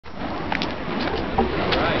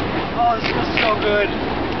Oh, this feels so good.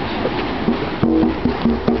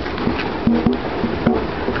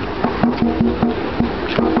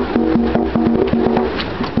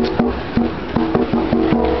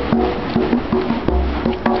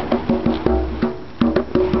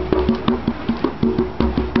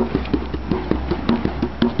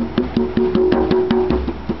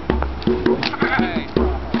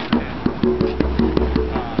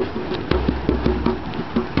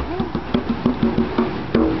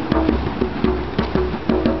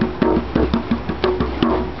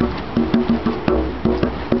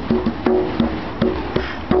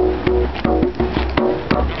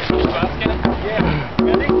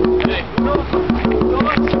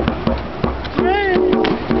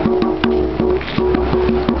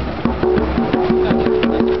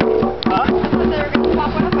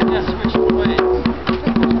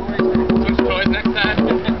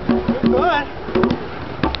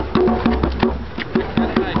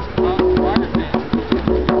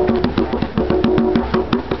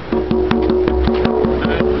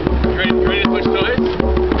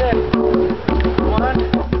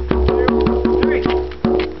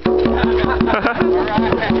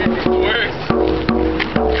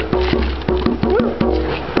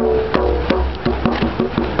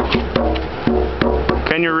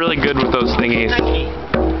 Ken, you're really good with those thingies.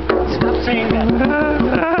 Stop saying that.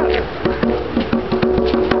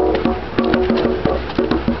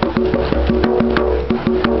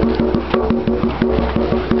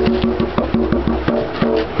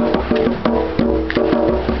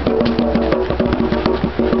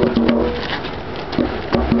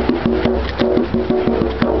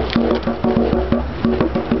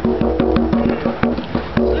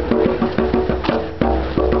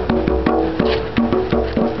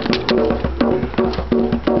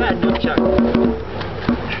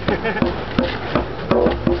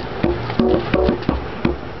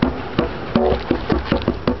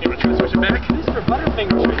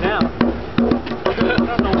 Butterfingers right now. I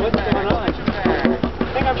don't know what's going on. I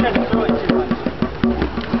think I'm trying to throw it too much.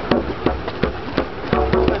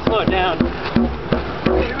 Let's slow it down.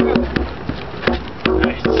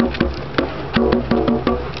 Nice.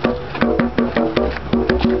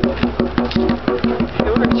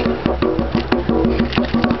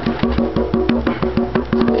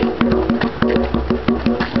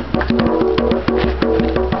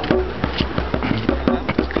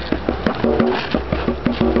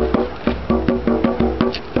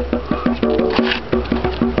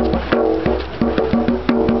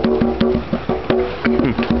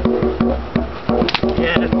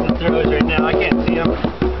 It worked. Right now, I can't see them.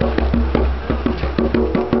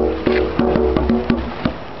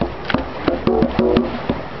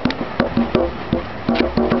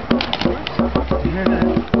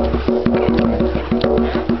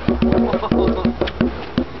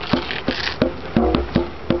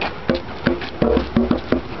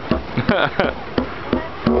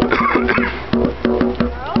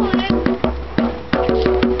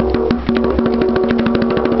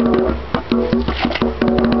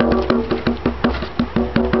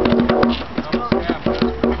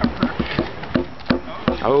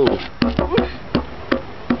 Oh.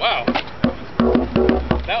 Wow.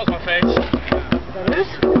 That was my face. That is?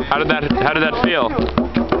 How did that feel?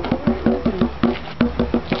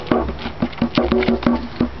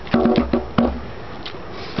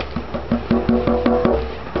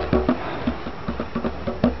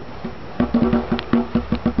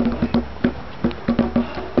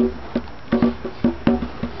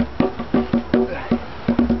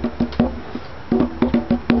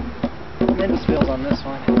 Feels on this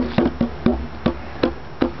one.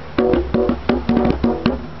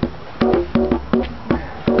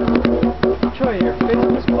 Troy, your face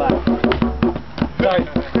looks black. Sorry.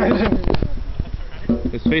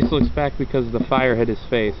 His face looks back because the fire hit his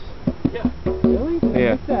face. Yeah. Really?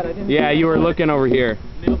 Yeah. Yeah, you were looking over here.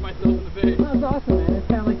 Nailed myself in the face. That was awesome, man. It's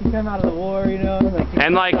kind of like you come out of the war, you know, like you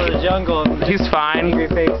and like out of the jungle. And he's fine. Angry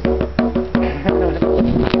face